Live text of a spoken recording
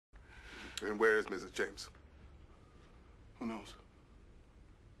And where is Mrs. James? Who knows?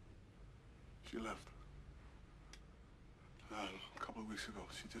 She left. A couple of weeks ago.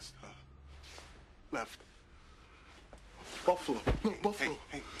 She just, left. Buffalo. No, Buffalo.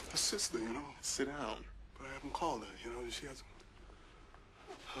 Hey, her sister, you know. sit down. But I haven't called her, you know, she hasn't.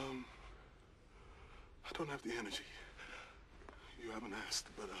 I don't have the energy. You haven't asked,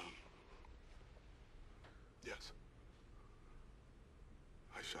 but, yes.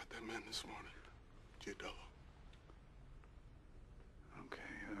 I shot that man this morning, Giardello. Okay,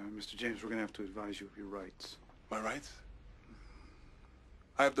 Mr. James, we're gonna have to advise you of your rights. My rights?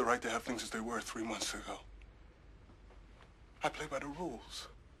 I have the right to have things as they were 3 months ago. I play by the rules.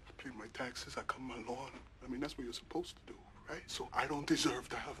 I pay my taxes, I cut my lawn. I mean, that's what you're supposed to do, right? So I don't deserve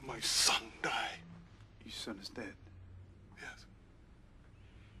to have my son die. Your son is dead. Yes.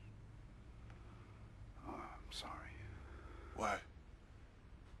 Oh, I'm sorry. Why?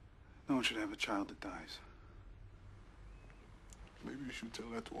 No one should have a child that dies. Maybe you should tell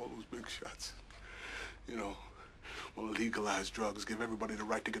that to all those big shots. You know, want to legalize drugs, give everybody the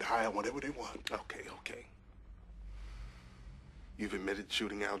right to get high on whatever they want. Okay. You've admitted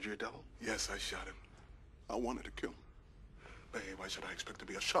shooting Al Giardello? Yes, I shot him. I wanted to kill him. But hey, why should I expect to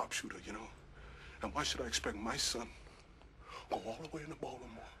be a sharpshooter, you know? And why should I expect my son go all the way into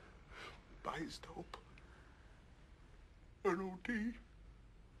Baltimore, buy his dope, an OD,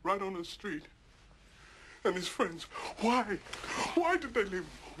 right on the street, and his friends? Why? Why did they leave him?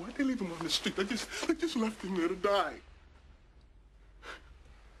 Why did they leave him on the street? They just left him there to die.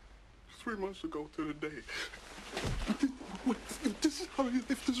 3 months ago to the day. This is how he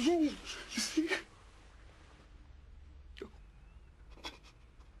left his room. You see?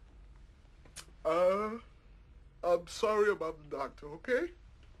 I'm sorry about the doctor, okay?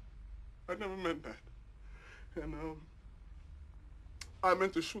 I never meant that. And, I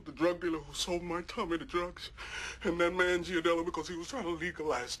meant to shoot the drug dealer who sold my tummy the drugs. And that man Giardello because he was trying to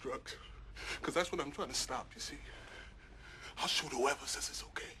legalize drugs. Because that's what I'm trying to stop, you see? I'll shoot whoever says it's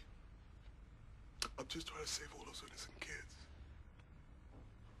okay. I'm just trying to save all those innocent kids.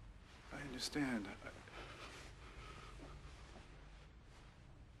 I understand.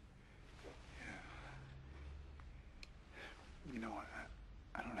 Yeah. You know,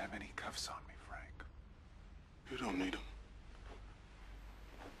 I don't have any cuffs on me, Frank. You don't need them.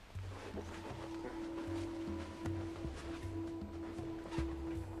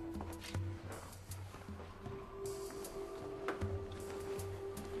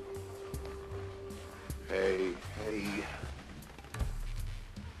 Hey.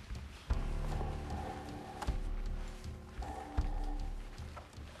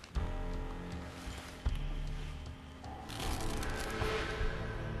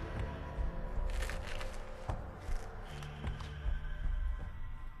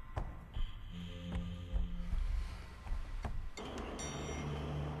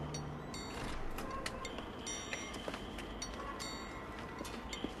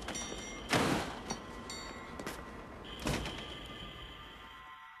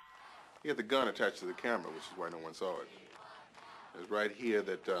 He had the gun attached to the camera, which is why no one saw it. It's right here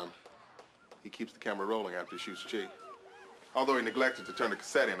that he keeps the camera rolling after he shoots Chi. Although he neglected to turn the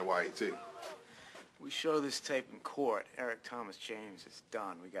cassette into YET. We show this tape in court. Eric Thomas James is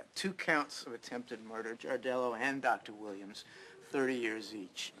done. We got 2 counts of attempted murder, Giardello and Dr. Williams, 30 years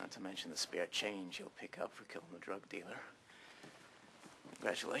each. Not to mention the spare change he'll pick up for killing the drug dealer.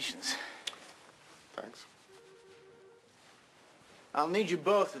 Congratulations. Thanks. I'll need you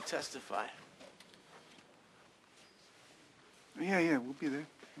both to testify. Yeah, we'll be there.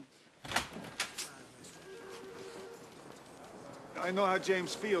 I know how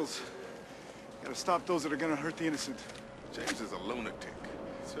James feels. Gotta stop those that are gonna hurt the innocent. James is a lunatic.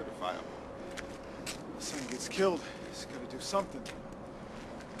 Certifiable. If son gets killed, he's gotta do something.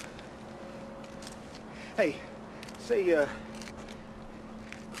 Hey, say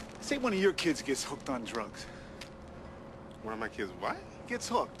one of your kids gets hooked on drugs. One of my kids, what? Gets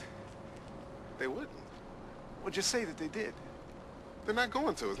hooked. They wouldn't. Well, just say that they did. They're not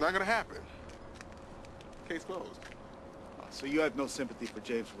going to. It's not going to happen. Case closed. So you have no sympathy for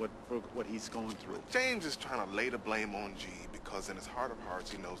James for what he's going through? James is trying to lay the blame on G because in his heart of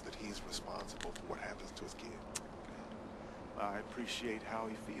hearts he knows that he's responsible for what happens to his kid. I appreciate how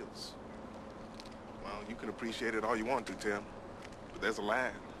he feels. Well, you can appreciate it all you want to, Tim. But there's a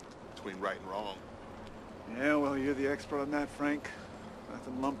line between right and wrong. Yeah, well, you're the expert on that, Frank.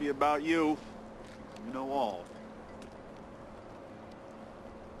 Nothing lumpy about you. You know all.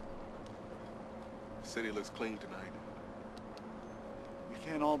 The city looks clean tonight. We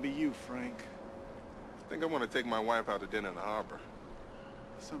can't all be you, Frank. I think I want to take my wife out to dinner in the harbor.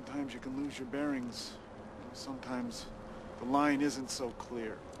 Sometimes you can lose your bearings. Sometimes the line isn't so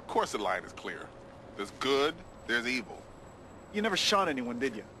clear. Of course the line is clear. There's good, there's evil. You never shot anyone,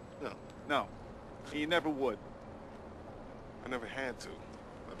 did you? No, No. And you never would. I never had to.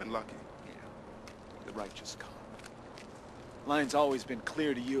 I've been lucky. Yeah. The righteous cop. Line's always been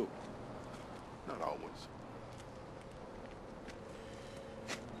clear to you. Not always.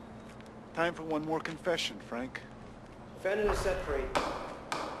 Time for one more confession, Frank. Defendant is set free.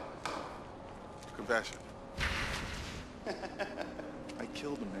 Confession. I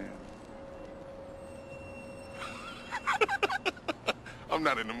killed a man. I'm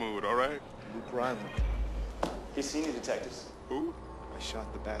not in the mood, all right? Luke Ryland. He's senior detectives. Who? I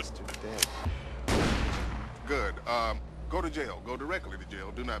shot the bastard dead. Good. Go to jail. Go directly to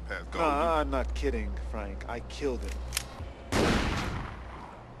jail. Do not pass go. No, I'm not kidding, Frank. I killed him.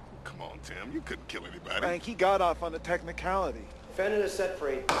 Come on, Tim. You couldn't kill anybody. Frank, he got off on a technicality. Defendant is set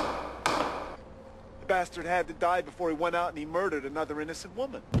free. The bastard had to die before he went out and he murdered another innocent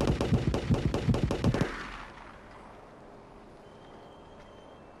woman.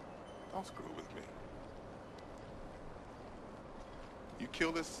 Don't screw with me. You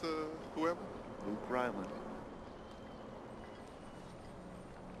kill this, whoever? Luke Ryland.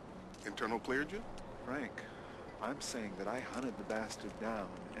 Internal cleared you? Frank, I'm saying that I hunted the bastard down,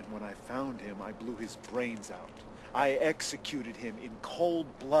 and when I found him, I blew his brains out. I executed him in cold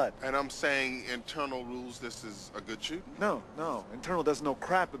blood. And I'm saying internal rules this is a good shooting? No, no. Internal doesn't know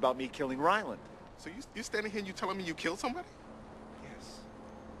crap about me killing Ryland. So you standing here and you telling me you killed somebody? Yes.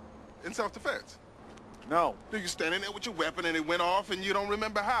 In self-defense? No. You standing there with your weapon and it went off and you don't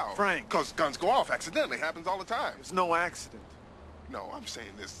remember how? Frank. Because guns go off accidentally. Happens all the time. There's no accident. No, I'm saying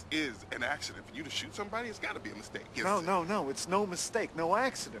this is an accident. For you to shoot somebody, it's got to be a mistake. No. It's no mistake. No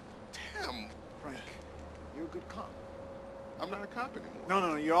accident. Tim. Frank, you're a good cop. I'm not a cop anymore.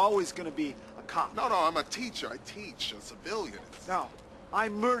 No. You're always going to be a cop. No, I'm a teacher. I teach a civilian. No. I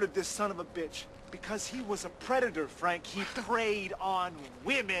murdered this son of a bitch because he was a predator, Frank. He preyed on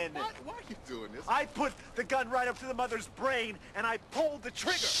women. Why are you doing this? I put the gun right up to the mother's brain, and I pulled the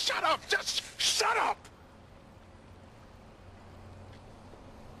trigger. Shut up! Just shut up!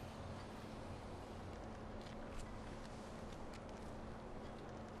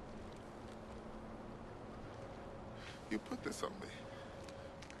 You put this on me.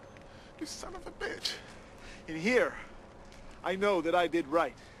 You son of a bitch. In here, I know that I did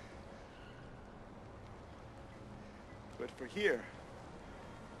right. But for here...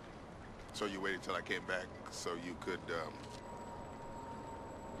 So you waited till I came back so you could,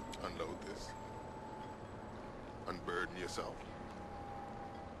 unload this? Unburden yourself?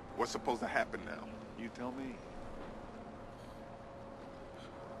 What's supposed to happen now? You tell me.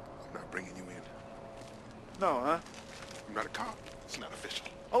 I'm not bringing you in. No, huh? I'm not a cop. It's not official.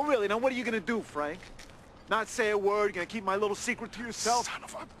 Oh, really? Now what are you gonna do, Frank? Not say a word? You're gonna keep my little secret to yourself? Son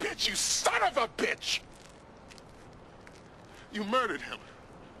of a bitch! You son of a bitch! You murdered him.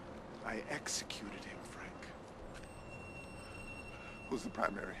 I executed him, Frank. Who's the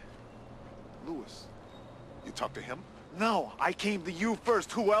primary? Lewis. You talked to him? No, I came to you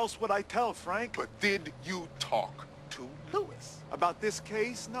first. Who else would I tell, Frank? But did you talk to Lewis? About this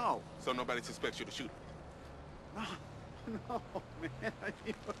case? No. So nobody suspects you to shoot him? No, man. I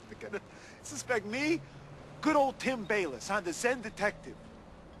mean, what, they're gonna suspect me? Good old Tim Bayless, huh? The Zen detective.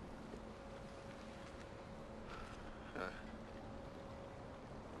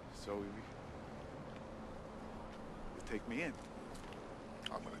 So you take me in?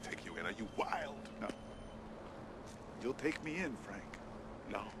 I'm gonna take you in. Are you wild? No. You'll take me in, Frank.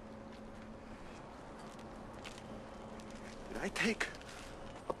 No. Did I take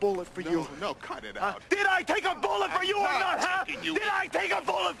a bullet for you? No, cut it out. Did I take a bullet for you or I'm not, huh? taking you Did I take a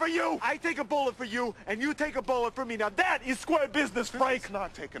bullet for you? I take a bullet for you, and you take a bullet for me. Now that is square business, Frank. It's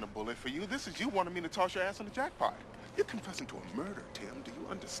not taking a bullet for you. This is you wanting me to toss your ass on the jackpot. You're confessing to a murder, Tim. Do you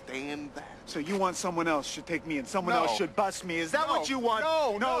understand that? So you want someone else should take me and someone No. else should bust me. Is that No, what you want?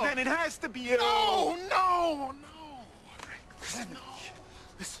 no. Then it has to be you. No. Listen,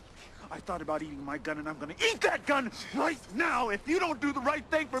 listen. I thought about eating my gun, and I'm gonna eat that gun right now. If you don't do the right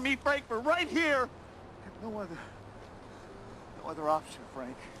thing for me, Frank, for right here, I have no other option,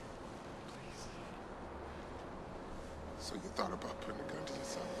 Frank. Please. So you thought about putting a gun to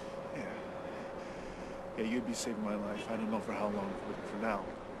yourself? Yeah, you'd be saving my life. I don't know for how long, but for now,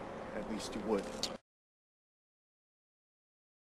 at least you would.